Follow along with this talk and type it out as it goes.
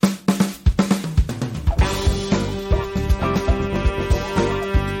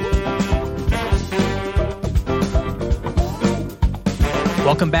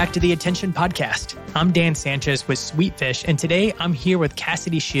Welcome back to the Attention Podcast. I'm Dan Sanchez with Sweetfish, and today I'm here with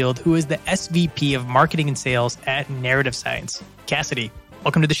Cassidy Shield, who is the SVP of Marketing and Sales at Narrative Science. Cassidy,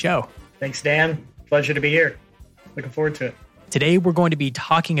 welcome to the show. Thanks, Dan. Pleasure to be here. Looking forward to it. Today, we're going to be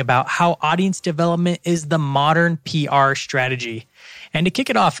talking about how audience development is the modern PR strategy. And to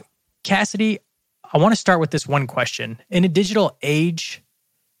kick it off, Cassidy, I want to start with this one question. In a digital age,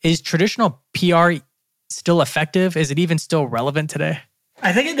 is traditional PR still effective? Is it even still relevant today?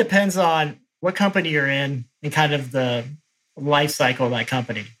 I think it depends on what company you're in and kind of the life cycle of that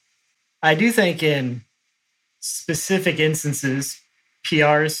company. I do think in specific instances,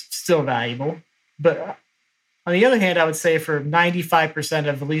 PR is still valuable. But on the other hand, I would say for 95%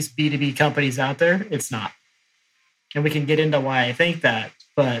 of at least B2B companies out there, it's not. And we can get into why I think that.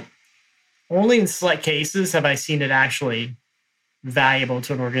 But only in select cases have I seen it actually valuable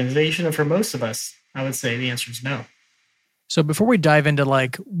to an organization. And for most of us, I would say the answer is no. So before we dive into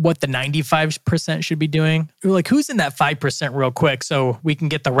like what the 95% should be doing, like who's in that 5% real quick so we can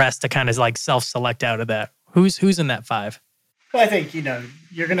get the rest to kind of like self-select out of that? Who's in that 5%? Well, I think,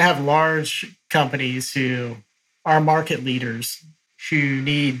 you're going to have large companies who are market leaders who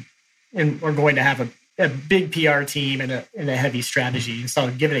need and are going to have a big PR team and a heavy strategy. So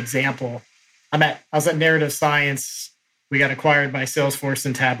I'll give an example. I was at Narrative Science. We got acquired by Salesforce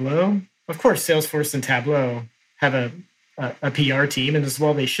and Tableau. Of course, Salesforce and Tableau have a PR team, and as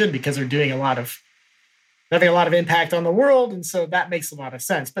well they should, because they're having a lot of impact on the world, and so that makes a lot of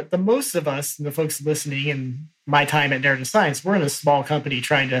sense. But the most of us, and the folks listening, and my time at Narrative Science, we're in a small company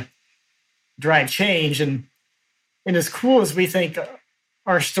trying to drive change, and as cool as we think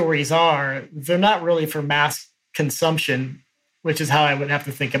our stories are, they're not really for mass consumption, which is how I would have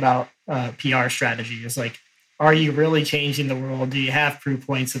to think about PR strategy. It's like, are you really changing the world? Do you have proof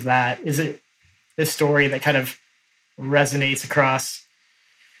points of that? Is it a story that kind of resonates across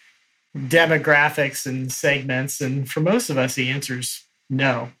demographics and segments? And for most of us, the answer is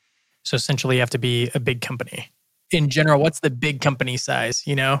no. So essentially, you have to be a big company. In general, what's the big company size?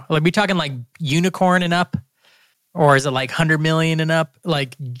 Like we talking like unicorn and up, or is it like 100 million and up?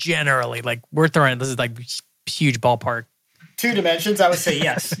 Like generally, like we're throwing, this is like huge ballpark. 2 dimensions, I would say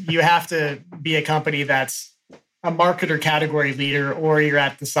yes. You have to be a company that's a marketer category leader, or you're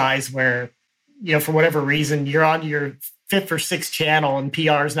at the size where, for whatever reason, you're on your 5th or 6th channel and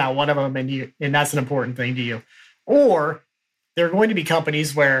PR is now one of them, and that's an important thing to you. Or there are going to be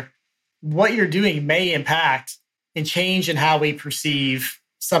companies where what you're doing may impact and change in how we perceive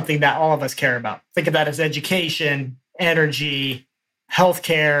something that all of us care about. Think of that as education, energy,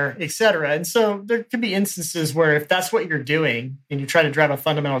 healthcare, et cetera. And so there could be instances where if that's what you're doing and you try to drive a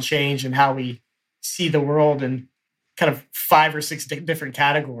fundamental change in how we see the world and kind of 5 or 6 different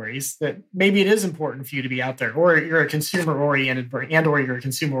categories, that maybe it is important for you to be out there, or you're a consumer-oriented brand, or you're a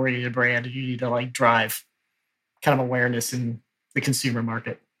consumer-oriented brand, and you need to like drive kind of awareness in the consumer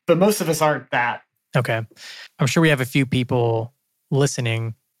market. But most of us aren't that. Okay. I'm sure we have a few people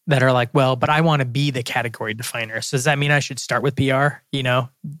listening that are like, well, but I want to be the category definer. So does that mean I should start with PR?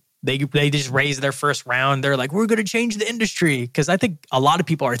 They just raised their first round. They're like, we're going to change the industry. Because I think a lot of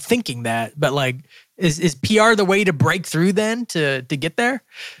people are thinking that. But like, is PR the way to break through then to get there?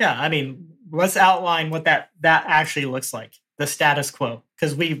 Yeah, let's outline what that actually looks like, the status quo.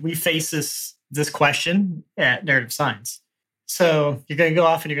 Because we face this question at Narrative Science. So you're going to go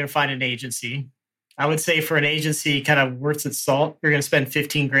off and you're going to find an agency. I would say for an agency kind of worth its salt, you're going to spend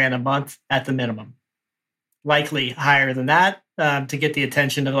 $15,000 a month at the minimum. Likely higher than that to get the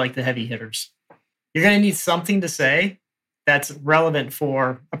attention of like the heavy hitters. You're going to need something to say that's relevant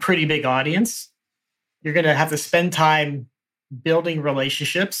for a pretty big audience. You're going to have to spend time building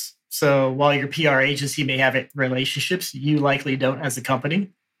relationships. So while your PR agency may have relationships, you likely don't as a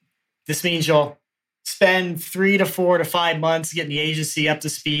company. This means you'll spend 3 to 4 to 5 months getting the agency up to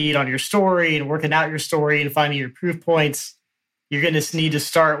speed on your story and working out your story and finding your proof points. You're going to need to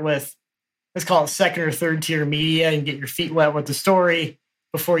start with, let's call it 2nd or 3rd tier media, and get your feet wet with the story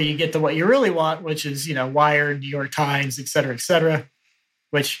before you get to what you really want, which is, Wired, New York Times, et cetera,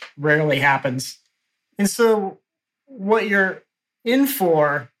 which rarely happens. And so what you're in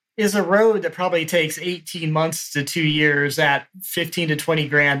for is a road that probably takes 18 months to 2 years at 15 to 20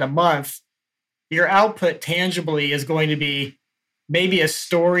 grand a month. Your output tangibly is going to be maybe a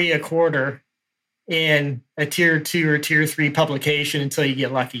story a quarter in a tier 2 or tier 3 publication until you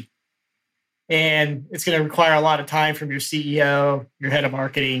get lucky. And it's going to require a lot of time from your CEO, your head of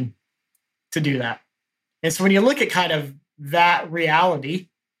marketing to do that. And so when you look at kind of that reality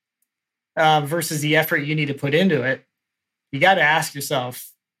versus the effort you need to put into it, you got to ask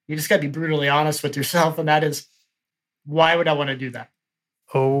yourself, you just got to be brutally honest with yourself. And that is, why would I want to do that?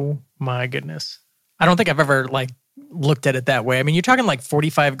 Oh my goodness. I don't think I've ever like looked at it that way. I mean, you're talking like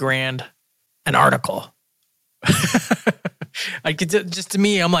 45 grand an article. Like just to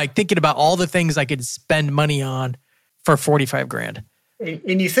me, I'm like thinking about all the things I could spend money on for 45 grand.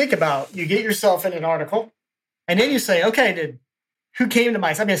 And you think about, you get yourself in an article and then you say, okay, who came to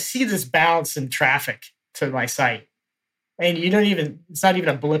my site? I'm going to see this bounce in traffic to my site. And it's not even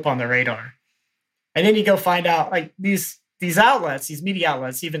a blip on the radar. And then you go find out like these outlets, these media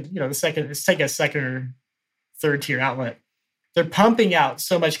outlets, even, let's take a second or third tier outlet. They're pumping out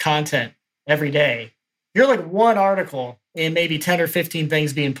so much content every day. You're like one article and maybe 10 or 15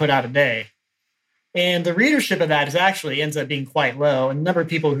 things being put out a day. And the readership of that ends up being quite low. And the number of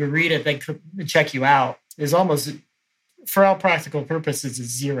people who read it, they check you out is almost, for all practical purposes, is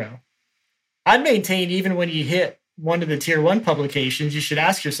zero. I'd maintain even when you hit one of the tier one publications, you should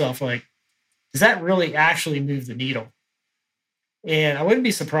ask yourself, like, does that really actually move the needle? And I wouldn't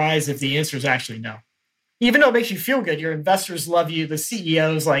be surprised if the answer is actually no. Even though it makes you feel good, your investors love you. The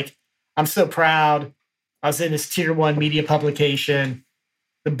CEO's like, I'm so proud. I was in this tier one media publication.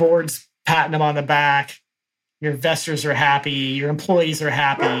 The board's patting them on the back. Your investors are happy. Your employees are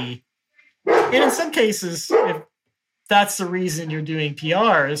happy. And in some cases, if that's the reason you're doing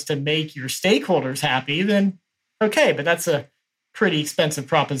PR is to make your stakeholders happy, then okay, but that's a pretty expensive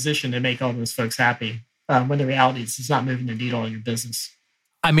proposition to make all those folks happy when the reality is it's not moving the needle in your business.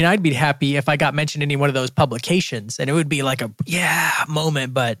 I mean, I'd be happy if I got mentioned in any one of those publications and it would be like a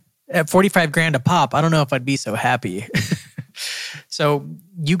moment, but at 45 grand a pop, I don't know if I'd be so happy. So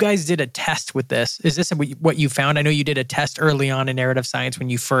you guys did a test with this. Is this what you found? I know you did a test early on in narrative science when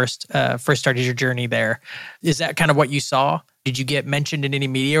you first started your journey there. Is that kind of what you saw? Did you get mentioned in any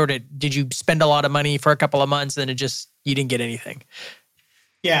media or did you spend a lot of money for a couple of months and you didn't get anything?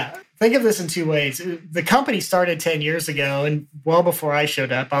 Yeah, think of this in two ways. The company started 10 years ago, and well before I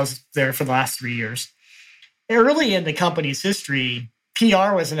showed up, I was there for the last 3 years. Early in the company's history,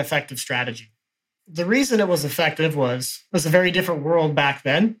 PR was an effective strategy. The reason it was effective was a very different world back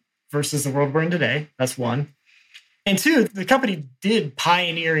then versus the world we're in today. That's one. And two, the company had a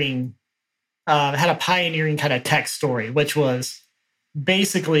pioneering kind of tech story, which was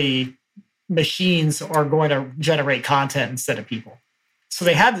basically machines are going to generate content instead of people. So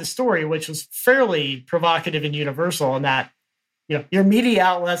they had this story, which was fairly provocative and universal in that, your media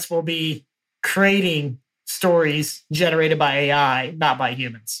outlets will be creating stories generated by AI, not by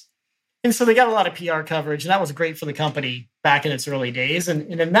humans. And so they got a lot of PR coverage, and that was great for the company back in its early days. And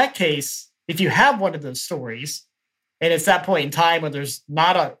in that case, if you have one of those stories, and it's that point in time when there's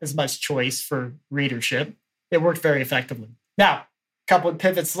not as much choice for readership, it worked very effectively. Now, a couple of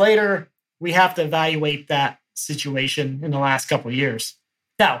pivots later, we have to evaluate that situation in the last couple of years.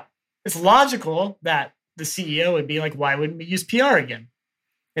 Now, it's logical that the CEO would be like, why wouldn't we use PR again?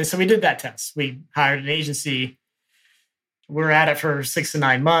 And so we did that test. We hired an agency. We were at it for 6 to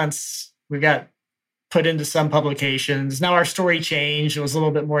 9 months. We got put into some publications. Now our story changed. It was a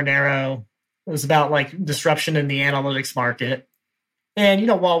little bit more narrow. It was about like disruption in the analytics market. And,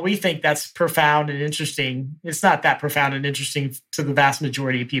 while we think that's profound and interesting, it's not that profound and interesting to the vast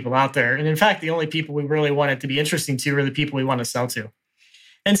majority of people out there. And in fact, the only people we really want it to be interesting to are the people we want to sell to.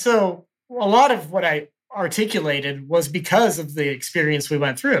 And so a lot of what I articulated was because of the experience we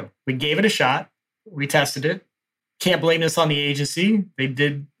went through. We gave it a shot. We tested it. Can't blame this on the agency. They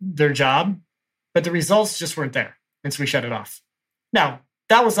did their job, but the results just weren't there. And so we shut it off. Now,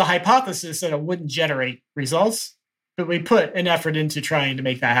 that was the hypothesis that it wouldn't generate results, but we put an effort into trying to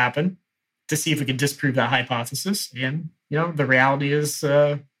make that happen to see if we could disprove that hypothesis. And, the reality is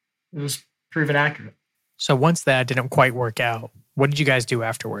it was proven accurate. So once that didn't quite work out, what did you guys do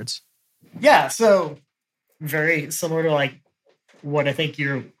afterwards? Yeah, so very similar to like what I think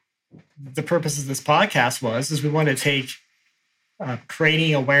the purpose of this podcast is we want to take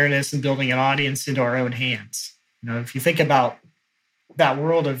creating awareness and building an audience into our own hands. If you think about that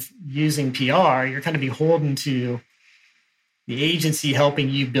world of using PR, you're kind of beholden to the agency helping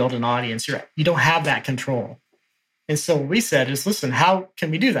you build an audience. You don't have that control. And so what we said is, listen, how can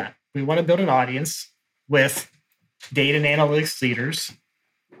we do that? We want to build an audience with data and analytics leaders.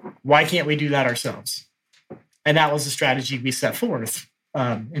 Why can't we do that ourselves? And that was the strategy we set forth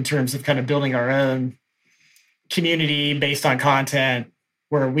in terms of kind of building our own community based on content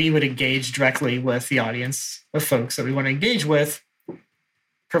where we would engage directly with the audience of folks that we want to engage with,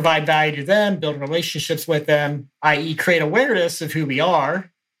 provide value to them, build relationships with them, i.e. create awareness of who we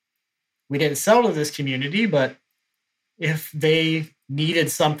are. We didn't sell to this community, but if they needed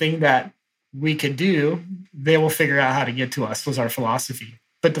something that we could do, they will figure out how to get to us, was our philosophy.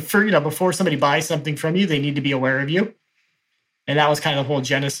 But before somebody buys something from you, they need to be aware of you. And that was kind of the whole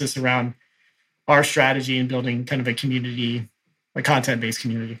genesis around our strategy and building kind of a community, a content-based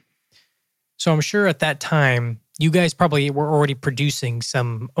community. So I'm sure at that time, you guys probably were already producing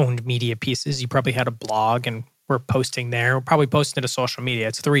some owned media pieces. You probably had a blog and were posting there, probably posting to social media.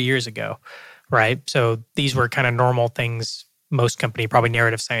 It's 3 years ago, right? So these were kind of normal things most company, probably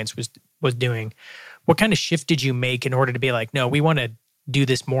Narrative Science was doing. What kind of shift did you make in order to be like, no, we want to do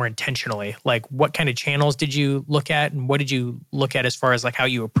this more intentionally? Like what kind of channels did you look at, and what did you look at as far as like how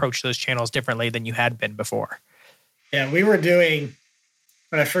you approach those channels differently than you had been before? Yeah, we were doing,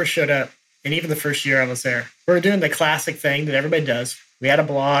 when I first showed up, and even the first year I was there, we were doing the classic thing that everybody does. We had a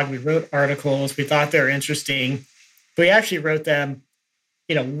blog, we wrote articles, we thought they were interesting. We actually wrote them,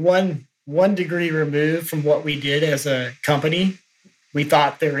 one degree removed from what we did as a company. We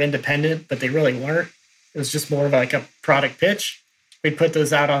thought they were independent, but they really weren't. It was just more of like a product pitch. We'd put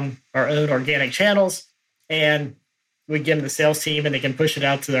those out on our own organic channels, and we'd give them the sales team, and they can push it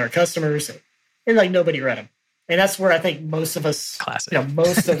out to our customers. And like nobody read them. And that's where I think most of us,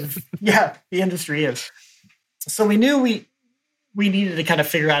 most of the industry is. So we knew we needed to kind of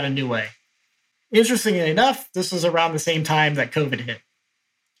figure out a new way. Interestingly enough, this was around the same time that COVID hit.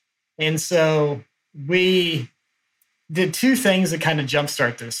 And so we did two things that kind of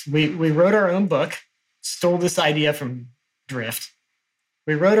jumpstart this. We wrote our own book, stole this idea from Drift.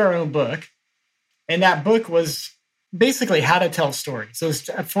 We wrote our own book, and that book was basically how to tell stories. So it's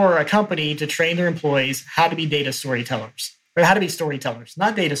for a company to train their employees how to be data storytellers, or how to be storytellers,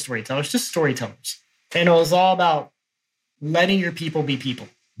 not data storytellers, just storytellers. And it was all about letting your people be people.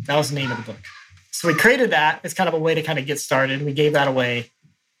 That was the name of the book. So we created that as kind of a way to kind of get started. We gave that away,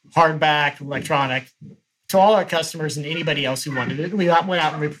 hardback, electronic, to all our customers and anybody else who wanted it. We went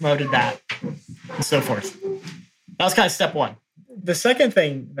out and we promoted that and so forth. That was kind of step one. The second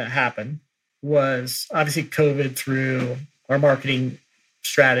thing that happened was obviously COVID threw our marketing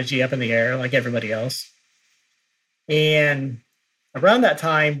strategy up in the air like everybody else. And around that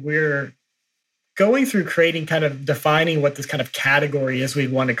time, we're going through creating, kind of defining what this kind of category is we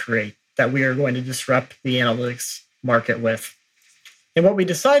want to create that we are going to disrupt the analytics market with. And what we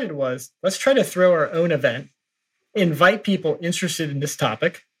decided was, let's try to throw our own event, invite people interested in this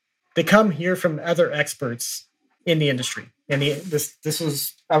topic to come hear from other experts in the industry. And this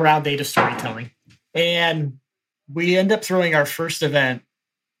was around data storytelling. And we end up throwing our first event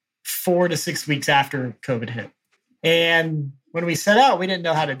 4 to 6 weeks after COVID hit. And when we set out, we didn't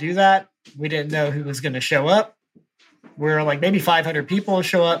know how to do that. We didn't know who was going to show up. We were like, maybe 500 people will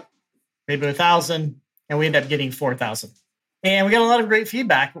show up, maybe 1,000, and we ended up getting 4,000. And we got a lot of great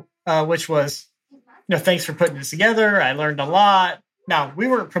feedback, which was, thanks for putting this together. I learned a lot. Now, we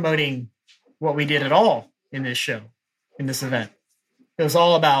weren't promoting what we did at all in this show, in this event. It was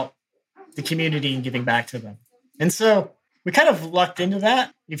all about the community and giving back to them. And so we kind of lucked into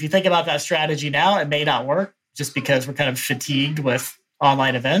that. If you think about that strategy now, it may not work just because we're kind of fatigued with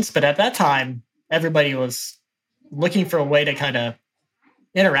online events. But at that time, everybody was looking for a way to kind of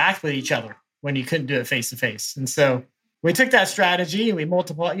interact with each other when you couldn't do it face to face. And so we took that strategy and we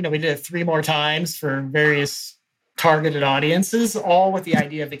multiplied, we did it 3 more times for various targeted audiences, all with the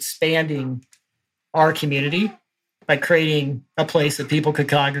idea of expanding our community by creating a place that people could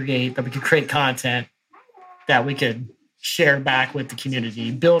congregate, that we could create content that we could share back with the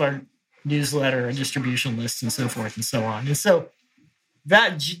community, build our newsletter and distribution lists and so forth and so on. And so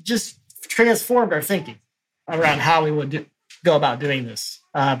that just transformed our thinking around how we would go about doing this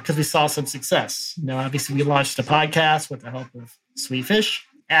because we saw some success. Obviously we launched a podcast with the help of Sweetfish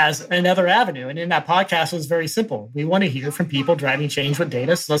as another avenue. And in that podcast, it was very simple. We want to hear from people driving change with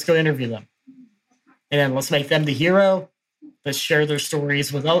data, so let's go interview them. And then let's make them the hero. Let's share their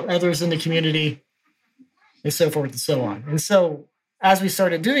stories with others in the community and so forth and so on. And so as we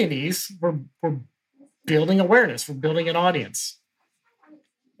started doing these, we're building awareness. We're building an audience.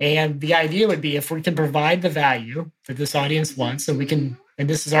 And the idea would be if we can provide the value that this audience wants, and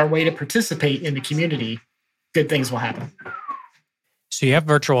this is our way to participate in the community, good things will happen. So you have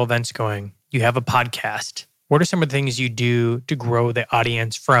virtual events going. You have a podcast. What are some of the things you do to grow the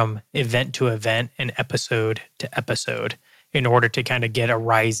audience from event to event and episode to episode in order to kind of get a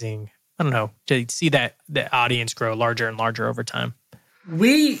rising, to see that the audience grow larger and larger over time?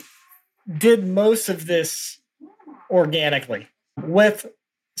 We did most of this organically with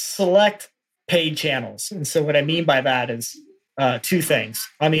select paid channels. And so what I mean by that is 2 things.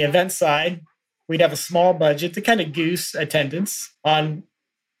 On the event side, we'd have a small budget to kind of goose attendance on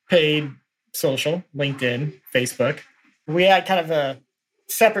paid social, LinkedIn, Facebook. We had kind of a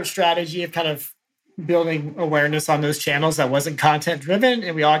separate strategy of kind of building awareness on those channels that wasn't content driven.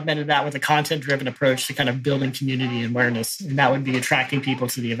 And we augmented that with a content driven approach to kind of building community and awareness. And that would be attracting people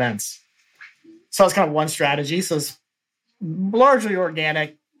to the events. So it's kind of one strategy. So it's largely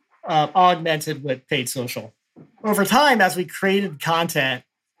organic, augmented with paid social. Over time, as we created content,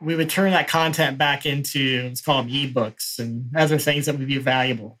 we would turn that content back into, let's call them ebooks and other things that would be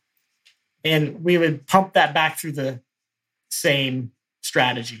valuable. And we would pump that back through the same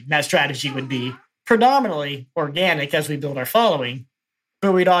strategy. And that strategy would be predominantly organic as we build our following,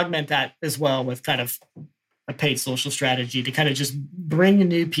 but we'd augment that as well with kind of a paid social strategy to kind of just bring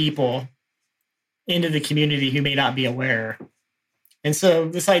new people into the community who may not be aware. And so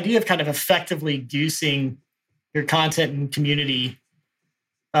this idea of kind of effectively goosing your content and community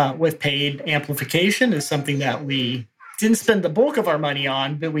with paid amplification is something that we didn't spend the bulk of our money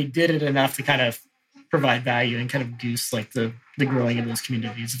on, but we did it enough to kind of provide value and kind of goose like the growing of those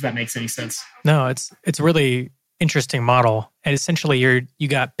communities, if that makes any sense. No, it's a really interesting model. And essentially you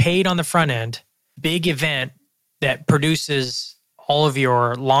got paid on the front end, big event that produces all of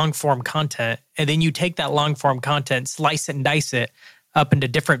your long form content. And then you take that long form content, slice it and dice it up into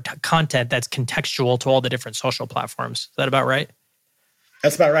different content that's contextual to all the different social platforms. Is that about right?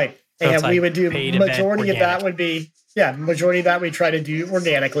 That's about right. So and we would do majority of that we try to do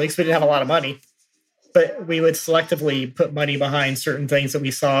organically because we didn't have a lot of money. But we would selectively put money behind certain things that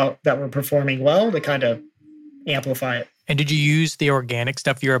we saw that were performing well to kind of amplify it. And did you use the organic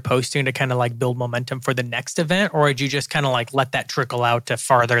stuff you were posting to kind of like build momentum for the next event? Or did you just kind of like let that trickle out to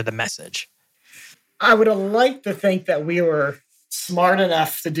farther the message? I would have liked to think that we were smart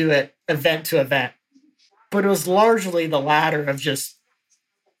enough to do it event to event. But it was largely the latter of just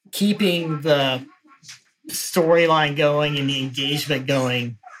keeping the storyline going and the engagement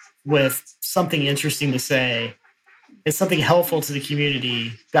going with something interesting to say. It's something helpful to the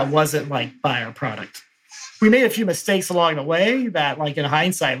community that wasn't like buy our product. We made a few mistakes along the way that like in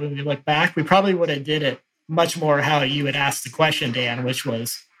hindsight, when we look back, we probably would have did it much more how you would ask the question, Dan, which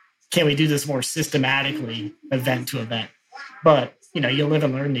was, can we do this more systematically event to event? But, you live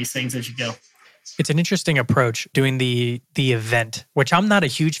and learn these things as you go. It's an interesting approach doing the event, which I'm not a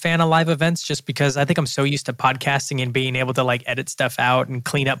huge fan of live events just because I think I'm so used to podcasting and being able to like edit stuff out and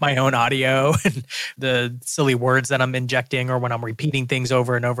clean up my own audio and the silly words that I'm injecting or when I'm repeating things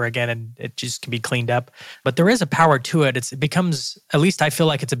over and over again and it just can be cleaned up. But there is a power to it. It becomes, at least I feel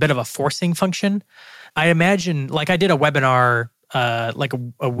like it's a bit of a forcing function. I imagine, like I did a webinar like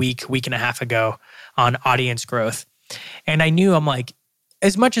a week and a half ago on audience growth. And I knew I'm like,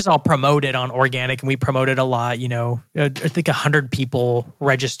 as much as I'll promote it on organic, and we promoted a lot, I think 100 people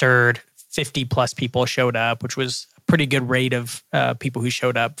registered, 50 plus people showed up, which was a pretty good rate of people who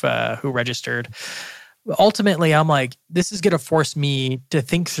showed up, who registered. Ultimately, I'm like, this is going to force me to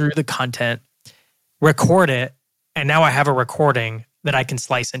think through the content, record it, and now I have a recording that I can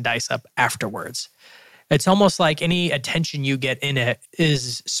slice and dice up afterwards. It's almost like any attention you get in it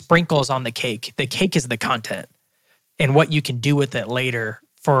is sprinkles on the cake. The cake is the content and what you can do with it later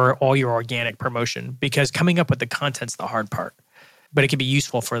for all your organic promotion, because coming up with the content's the hard part, but it can be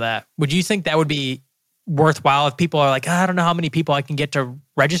useful for that. Would you think that would be worthwhile if people are like, I don't know how many people I can get to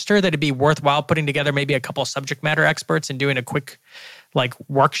register, that it'd be worthwhile putting together maybe a couple subject matter experts and doing a quick like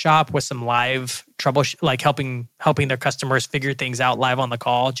workshop with some live like helping their customers figure things out live on the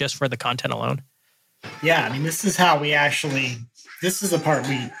call just for the content alone? Yeah, I mean, this is the part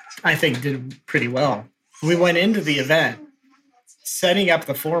we, I think, did pretty well. We went into the event setting up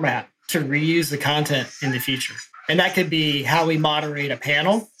the format to reuse the content in the future. And that could be how we moderate a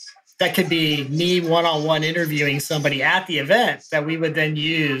panel. That could be me one-on-one interviewing somebody at the event that we would then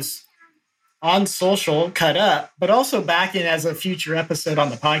use on social, cut up, but also back in as a future episode on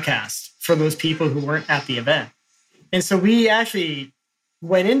the podcast for those people who weren't at the event. And so we actually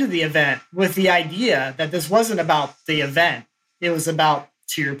went into the event with the idea that this wasn't about the event. It was about,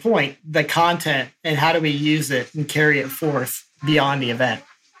 to your point, the content and how do we use it and carry it forth beyond the event.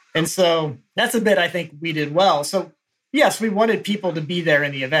 And so that's a bit I think we did well. So yes, we wanted people to be there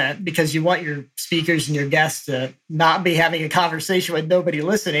in the event because you want your speakers and your guests to not be having a conversation with nobody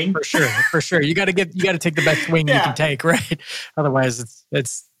listening. For sure. You got to take the best swing you can take, right? Otherwise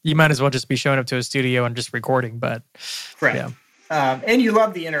it's you might as well just be showing up to a studio and just recording, but right. Yeah. And you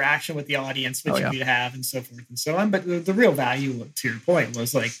love the interaction with the audience, which you have and so forth and so on. But the real value, to your point,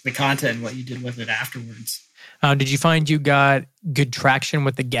 was like the content and what you did with it afterwards. Did you find you got good traction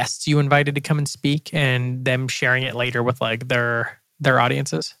with the guests you invited to come and speak and them sharing it later with like their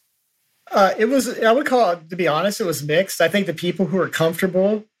audiences? It was, I would call it, to be honest, it was mixed. I think the people who are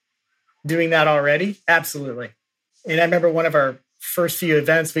comfortable doing that already, absolutely. And I remember one of our first few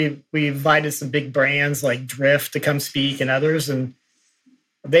events, we invited some big brands like Drift to come speak and others, and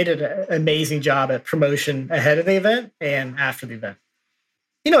they did an amazing job at promotion ahead of the event and after the event.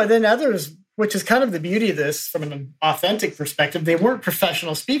 And then others, which is kind of the beauty of this from an authentic perspective, they weren't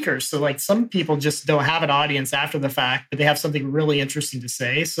professional speakers. So like some people just don't have an audience after the fact, but they have something really interesting to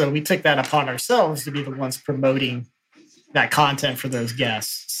say. So we took that upon ourselves to be the ones promoting that content for those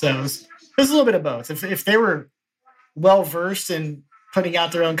guests. So it was a little bit of both. If they were well-versed in putting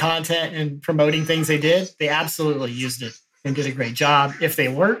out their own content and promoting things they did, they absolutely used it and did a great job. If they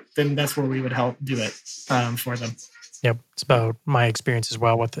weren't, then that's where we would help do it for them. Yep. It's about my experience as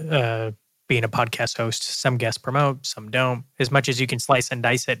well with being a podcast host. Some guests promote, some don't. As much as you can slice and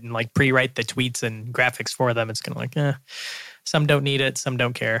dice it and like pre-write the tweets and graphics for them, it's kind of like, some don't need it, some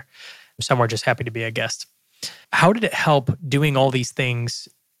don't care. Some are just happy to be a guest. How did it help doing all these things,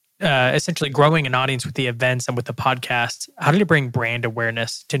 essentially growing an audience with the events and with the podcast? How did it bring brand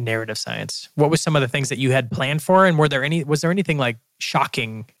awareness to narrative science? What was some of the things that you had planned for? And was there anything like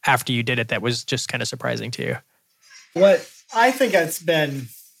shocking after you did it that was just kind of surprising to you? What I think it's been,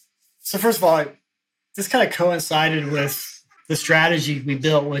 so first of all, this kind of coincided with the strategy we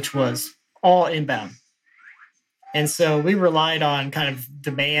built, which was all inbound. And so we relied on kind of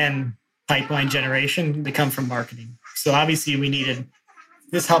demand pipeline generation to come from marketing. So obviously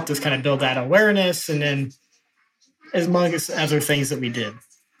this helped us kind of build that awareness, and then among other things that we did.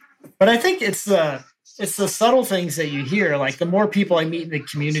 But I think it's the subtle things that you hear, like the more people I meet in the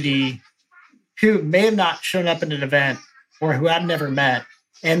community who may have not shown up at an event or who I've never met,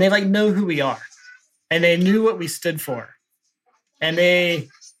 and they like know who we are and they knew what we stood for. And they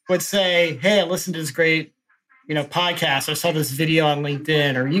would say, hey, I listened to this great, podcast. I saw this video on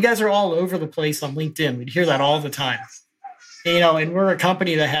LinkedIn, or you guys are all over the place on LinkedIn. We'd hear that all the time. And we're a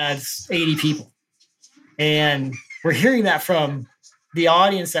company that has 80 people. And we're hearing that from the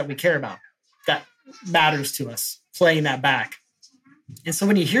audience that we care about, that matters to us, playing that back. And so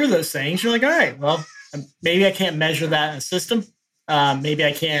when you hear those things, you're like, all right, well, maybe I can't measure that in a system. Maybe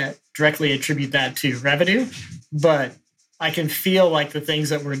I can't directly attribute that to revenue, but I can feel like the things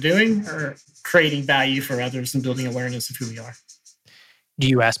that we're doing are creating value for others and building awareness of who we are. Do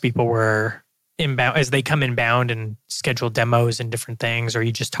you ask people where inbound, as they come inbound and schedule demos and different things, or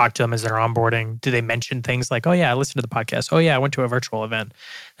you just talk to them as they're onboarding? Do they mention things like, oh yeah, I listened to the podcast. Oh yeah, I went to a virtual event.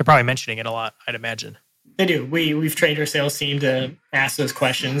 They're probably mentioning it a lot, I'd imagine. They do. We've trained our sales team to ask those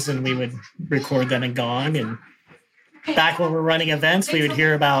questions, and we would record them in Gong. And back when we're running events, we would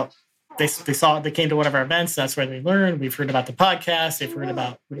hear about, they came to one of our events. That's where they learned. We've heard about the podcast.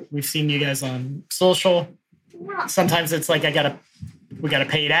 We've seen you guys on social. Sometimes it's like, we got a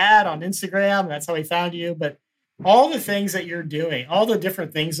paid ad on Instagram. That's how we found you. But all the things that you're doing, all the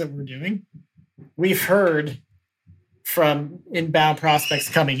different things that we're doing, we've heard from inbound prospects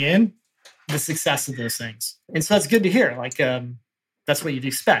coming in, the success of those things. And so that's good to hear. Like, that's what you'd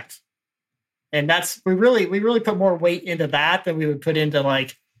expect. And we really put more weight into that than we would put into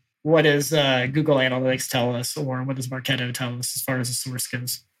like, what does Google Analytics tell us, or what does Marketo tell us as far as the source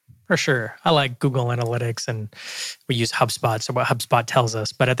goes? For sure. I like Google Analytics, and we use HubSpot. So what HubSpot tells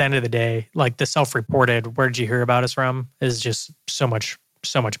us, but at the end of the day, like the self-reported, where did you hear about us from, is just so much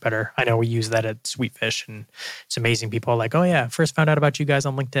better. I know we use that at Sweetfish, and it's amazing. People are like, oh yeah, first found out about you guys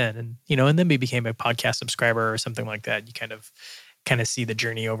on LinkedIn, and and then we became a podcast subscriber or something like that. You kind of see the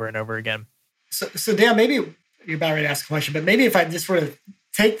journey over and over again. So Dan, maybe you're about ready to ask a question, but maybe if I just were to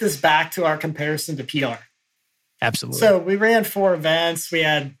take this back to our comparison to PR. Absolutely. So we ran 4 events. We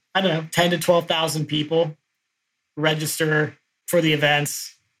had, 10 to 12,000 people register for the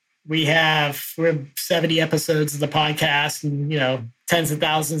events. We have 70 episodes of the podcast and, tens of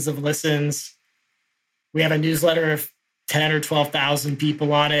thousands of listens. We have a newsletter of 10 or 12,000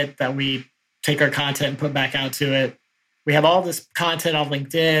 people on it that we take our content and put back out to it. We have all this content on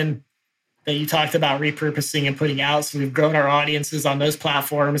LinkedIn that you talked about repurposing and putting out. So we've grown our audiences on those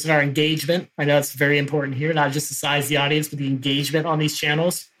platforms, and our engagement, I know it's very important here, not just the size of the audience, but the engagement on these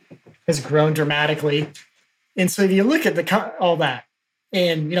channels has grown dramatically. And so if you look at all that,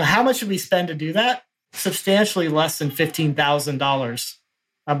 and how much did we spend to do that? Substantially less than $15,000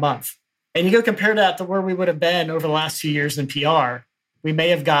 a month. And you go compare that to where we would have been over the last 2 years in PR. We may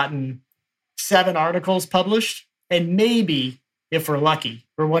have gotten 7 articles published, and maybe, if we're lucky,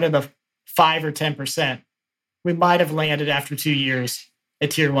 we're one of the 5 or 10%, we might have landed after 2 years a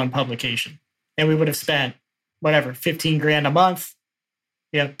tier 1 publication. And we would have spent $15,000 a month,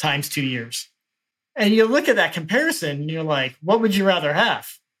 times 2 years. And you look at that comparison and you're like, what would you rather have?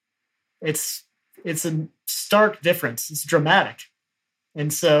 It's a stark difference. It's dramatic.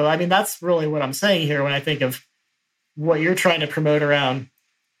 And so, that's really what I'm saying here when I think of what you're trying to promote around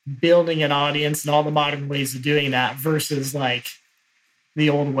building an audience and all the modern ways of doing that versus like the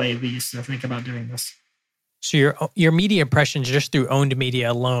old way we used to think about doing this. So your media impressions just through owned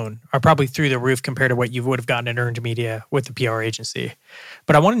media alone are probably through the roof compared to what you would have gotten in earned media with the PR agency.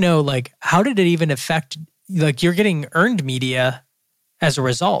 But I want to know, like, how did it even affect, like, you're getting earned media as a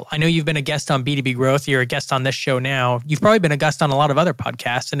result? I know you've been a guest on B2B Growth. You're a guest on this show now. You've probably been a guest on a lot of other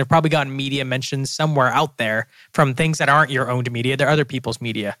podcasts and have probably gotten media mentions somewhere out there from things that aren't your owned media. They're other people's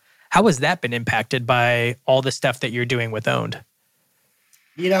media. How has that been impacted by all the stuff that you're doing with owned?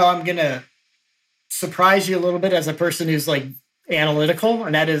 You know, I'm going to surprise you a little bit as a person who's like analytical,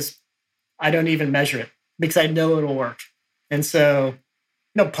 and that is I don't even measure it because I know it'll work. And so,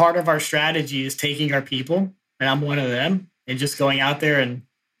 part of our strategy is taking our people, and I'm one of them, and just going out there and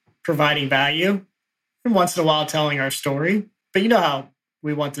providing value, and once in a while telling our story. But you know how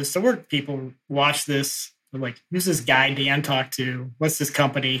we want this to work. People watch this, they're like, who's this guy Dan talked to? What's this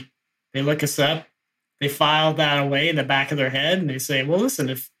company? They look us up, they file that away in the back of their head, and they say, well, listen,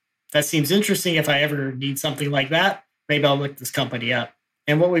 if that seems interesting, if I ever need something like that, maybe I'll look this company up.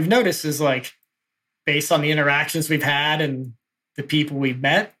 And what we've noticed is, like, based on the interactions we've had and the people we've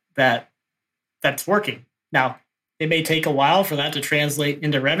met, that's working. Now, it may take a while for that to translate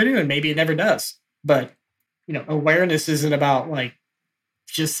into revenue, and maybe it never does. But, awareness isn't about like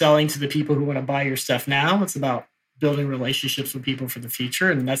just selling to the people who want to buy your stuff now. It's about building relationships with people for the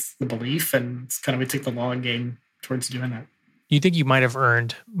future. And that's the belief. And it's kind of, we take the long game towards doing that. Do you think you might have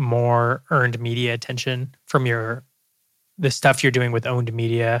earned more earned media attention from the stuff you're doing with owned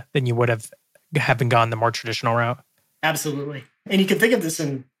media than you would have having gone the more traditional route? Absolutely. And you can think of this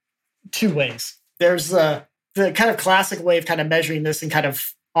in two ways. There's the kind of classic way of kind of measuring this in kind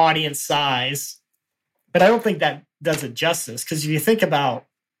of audience size, but I don't think that does it justice. Because if you think about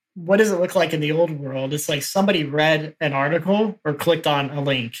what does it look like in the old world, it's like somebody read an article or clicked on a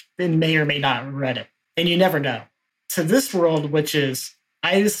link and may or may not have read it. And you never know. To this world, which is,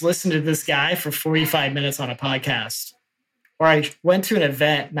 I just listened to this guy for 45 minutes on a podcast, or I went to an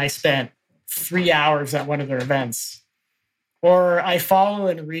event and I spent 3 hours at one of their events, or I follow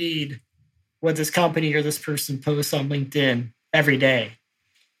and read what this company or this person posts on LinkedIn every day.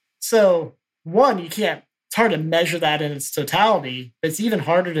 So one, it's hard to measure that in its totality, but it's even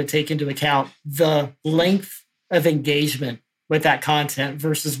harder to take into account the length of engagement with that content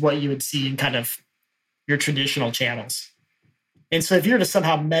versus what you would see in kind of your traditional channels. And so if you were to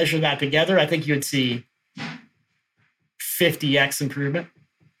somehow measure that together, I think you would see 50x improvement.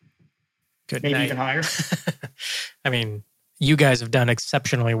 Good maybe night. Even higher. I mean, you guys have done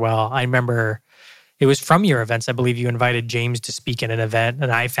exceptionally well. I remember it was from your events. I believe you invited James to speak in an event,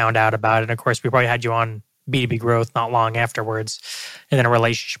 and I found out about it. And of course, we probably had you on B2B Growth not long afterwards, and then a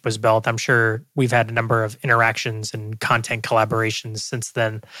relationship was built. I'm sure we've had a number of interactions and content collaborations since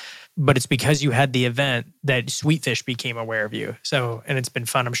then. But it's because you had the event that Sweetfish became aware of you. So, and it's been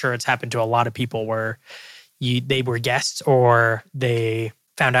fun. I'm sure it's happened to a lot of people where they were guests or they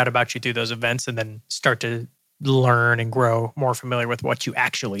found out about you through those events and then start to learn and grow more familiar with what you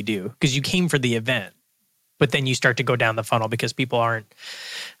actually do. Because you came for the event, but then you start to go down the funnel because people are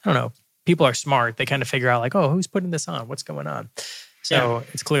smart. They kind of figure out like, oh, who's putting this on? What's going on? So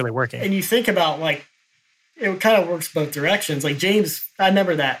It's clearly working. And you think about like, it kind of works both directions. Like James, I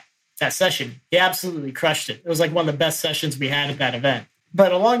remember that session. He absolutely crushed it. It was like one of the best sessions we had at that event.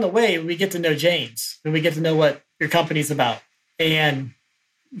 But along the way, we get to know James and we get to know what your company's about. And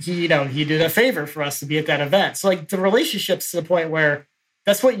he did a favor for us to be at that event. So like the relationship's to the point where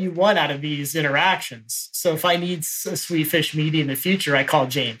that's what you want out of these interactions. So if I need a Sweetfish meeting in the future, I call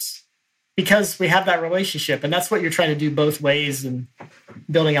James because we have that relationship. And that's what you're trying to do both ways in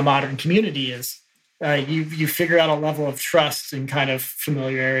building a modern community is you figure out a level of trust and kind of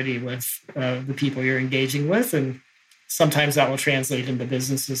familiarity with the people you're engaging with. And sometimes that will translate into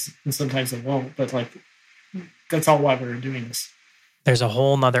businesses and sometimes it won't. But like, that's all why we're doing this. There's a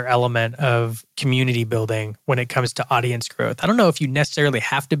whole nother element of community building when it comes to audience growth. I don't know if you necessarily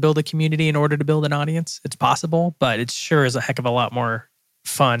have to build a community in order to build an audience. It's possible, but it sure is a heck of a lot more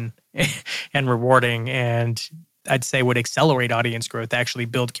fun and rewarding. And I'd say would accelerate audience growth, actually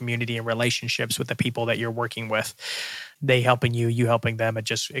build community and relationships with the people that you're working with. They helping you, you helping them. It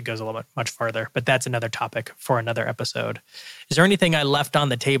goes a little bit much farther, but that's another topic for another episode. Is there anything I left on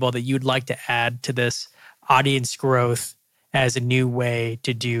the table that you'd like to add to this audience growth as a new way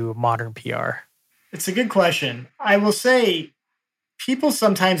to do modern PR? It's a good question. I will say people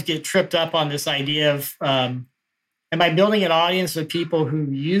sometimes get tripped up on this idea of, am I building an audience with people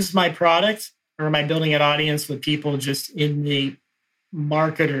who use my product, or am I building an audience with people just in the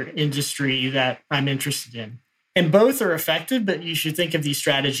market or industry that I'm interested in? And both are effective, but you should think of these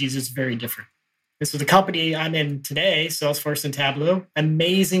strategies as very different. And so the company I'm in today, Salesforce and Tableau,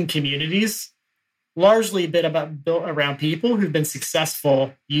 amazing communities, largely built around people who've been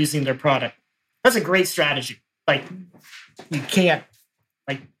successful using their product. That's a great strategy. Like you can't,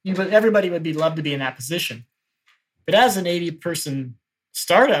 everybody would love to be in that position. But as an 80-person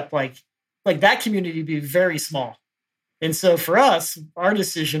startup, like that community would be very small. And so for us, our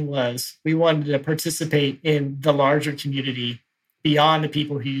decision was we wanted to participate in the larger community beyond the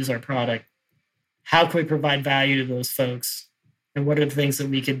people who use our product. How can we provide value to those folks? And what are the things that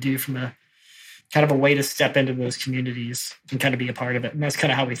we could do from a kind of a way to step into those communities and kind of be a part of it? And that's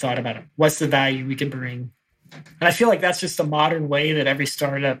kind of how we thought about it. What's the value we can bring? And I feel like that's just a modern way that every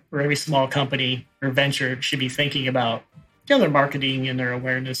startup or every small company or venture should be thinking about their marketing and their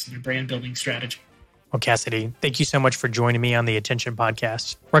awareness and their brand building strategy. Well, Cassidy, thank you so much for joining me on the Attention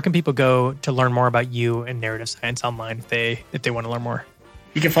Podcast. Where can people go to learn more about you and narrative science online if they want to learn more?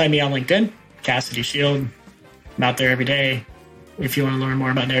 You can find me on LinkedIn, Cassidy Shield. I'm out there every day. If you want to learn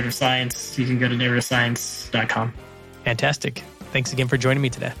more about narrative science, you can go to narrativescience.com. Fantastic. Thanks again for joining me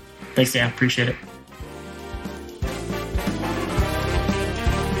today. Thanks, Dan. Appreciate it.